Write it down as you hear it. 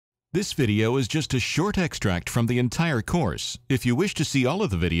This video is just a short extract from the entire course. If you wish to see all of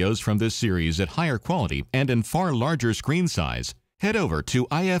the videos from this series at higher quality and in far larger screen size, head over to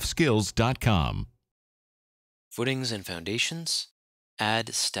ifskills.com. Footings and foundations,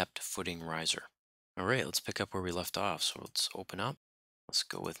 add stepped footing riser. All right, let's pick up where we left off. So let's open up. Let's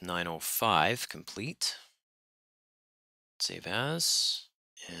go with 905 complete. Save as,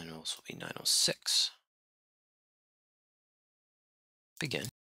 and it'll also be 906. Begin.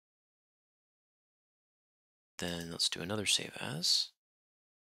 Then let's do another save as.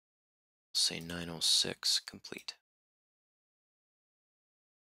 Say 906 complete.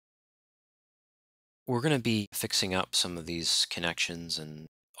 We're going to be fixing up some of these connections and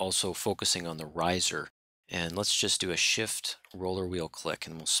also focusing on the riser. And let's just do a shift roller wheel click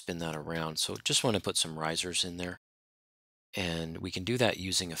and we'll spin that around. So just want to put some risers in there. And we can do that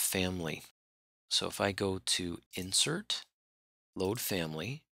using a family. So if I go to Insert, Load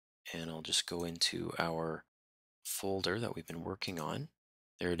Family, and I'll just go into our folder that we've been working on.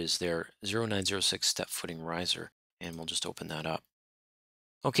 There it is there, 0906 step footing riser, and we'll just open that up.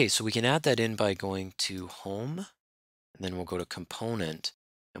 Okay, so we can add that in by going to Home, and then we'll go to Component,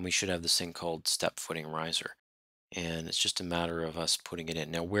 and we should have this thing called step footing riser. And it's just a matter of us putting it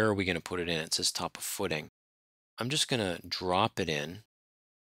in. Now, where are we going to put it in? It says top of footing. I'm just going to drop it in,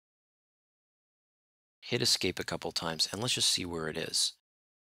 hit escape a couple times, and let's just see where it is.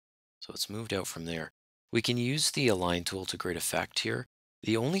 So it's moved out from there. We can use the Align tool to great effect here.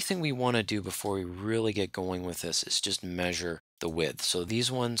 The only thing we want to do before we really get going with this is just measure the width. So these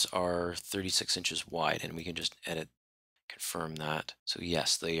ones are 36 inches wide, and we can just edit, confirm that. So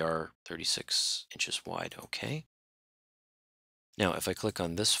yes, they are 36 inches wide, okay? Now, if I click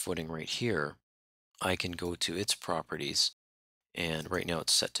on this footing right here, I can go to its properties, and right now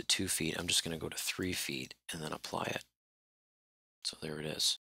it's set to 2 feet. I'm just going to go to 3 feet and then apply it. So there it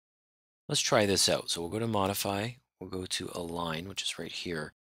is. Let's try this out. So we'll go to Modify, we'll go to Align, which is right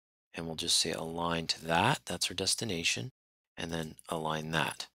here, and we'll just say Align to that. That's our destination, and then align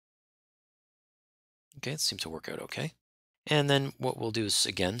that. Okay, it seems to work out okay. And then what we'll do is,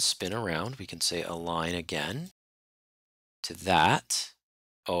 again, spin around. We can say Align again to that.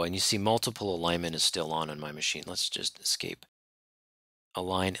 Oh, and you see multiple alignment is still on my machine. Let's just escape.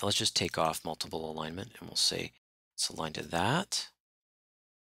 Align, let's just take off multiple alignment, and we'll say it's aligned to that.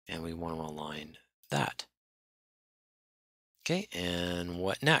 And we want to align that. Okay, and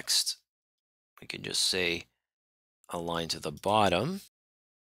what next? We can just say align to the bottom.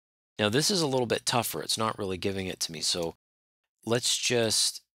 Now this is a little bit tougher. It's not really giving it to me. So let's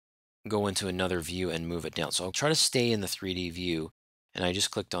just go into another view and move it down. So I'll try to stay in the 3D view, and I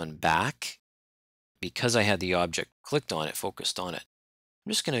just clicked on back. Because I had the object clicked on it, focused on it,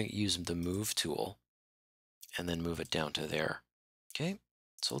 I'm just going to use the move tool and then move it down to there. Okay.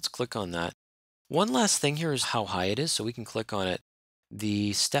 So let's click on that. One last thing here is how high it is. So we can click on it.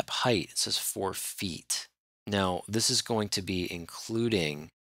 The step height, it says 4 feet. Now, this is going to be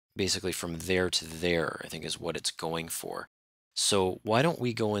including basically from there to there, I think is what it's going for. So why don't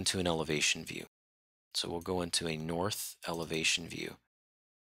we go into an elevation view? So we'll go into a north elevation view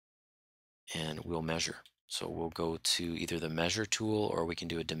and we'll measure. So we'll go to either the measure tool or we can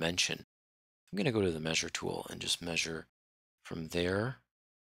do a dimension. I'm going to go to the measure tool and just measure from there.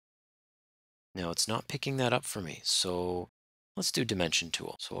 Now it's not picking that up for me, so let's do dimension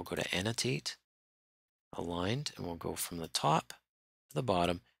tool. So we'll go to annotate, aligned, and we'll go from the top to the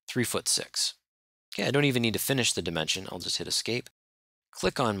bottom, 3'6". Okay, I don't even need to finish the dimension. I'll just hit escape,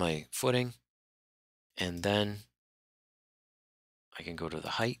 click on my footing, and then I can go to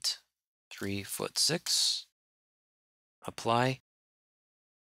the height, 3'6", apply,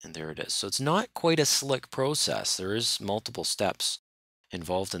 and there it is. So it's not quite a slick process. There is multiple steps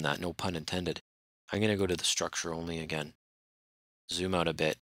involved in that, no pun intended. I'm going to go to the structure only again, zoom out a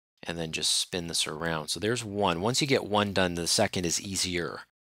bit, and then just spin this around. So there's one. Once you get one done, the second is easier.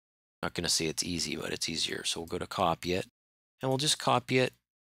 I'm not going to say it's easy, but it's easier. So we'll go to copy it, and we'll just copy it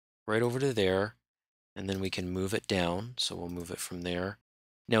right over to there, and then we can move it down. So we'll move it from there.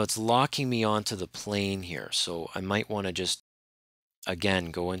 Now it's locking me onto the plane here, so I might want to just,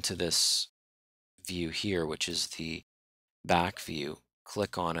 again, go into this view here, which is the back view,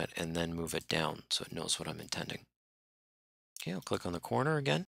 click on it, and then move it down so it knows what I'm intending. Okay, I'll click on the corner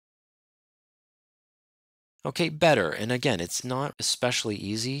again. Okay, better. And again, it's not especially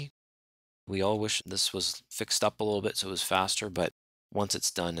easy. We all wish this was fixed up a little bit so it was faster, but once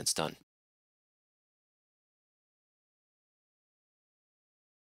it's done, it's done.